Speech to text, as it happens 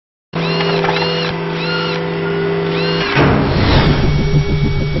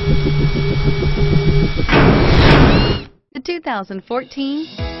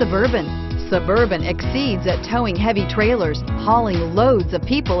2014 Suburban. Suburban exceeds at towing heavy trailers, hauling loads of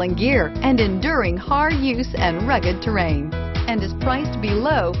people and gear, and enduring hard use and rugged terrain, and is priced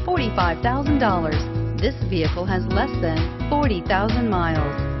below $45,000. This vehicle has less than 40,000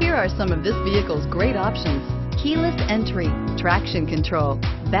 miles. Here are some of this vehicle's great options: keyless entry, traction control,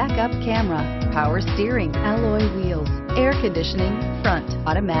 backup camera, power steering, alloy wheels, air conditioning, front,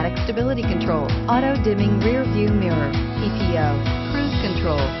 automatic stability control, auto dimming rear view mirror, PPO, cruise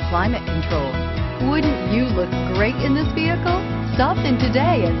control, climate control. Wouldn't you look great in this vehicle? Stop in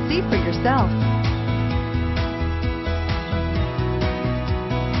today and see for yourself.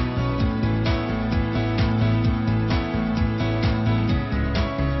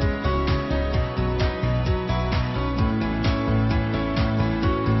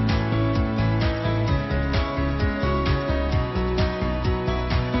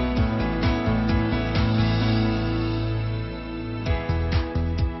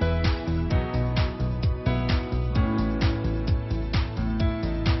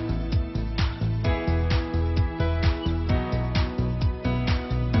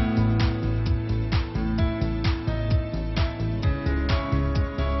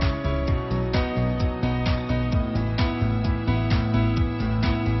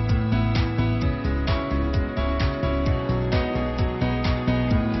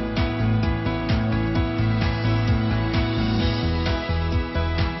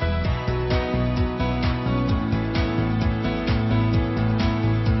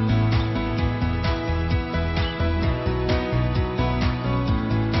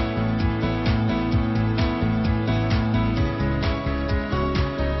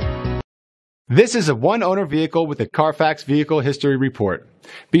 This is a one-owner vehicle with a Carfax Vehicle History Report.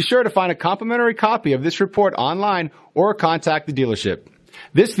 Be sure to find a complimentary copy of this report online or contact the dealership.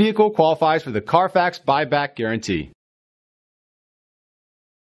 This vehicle qualifies for the Carfax Buyback Guarantee.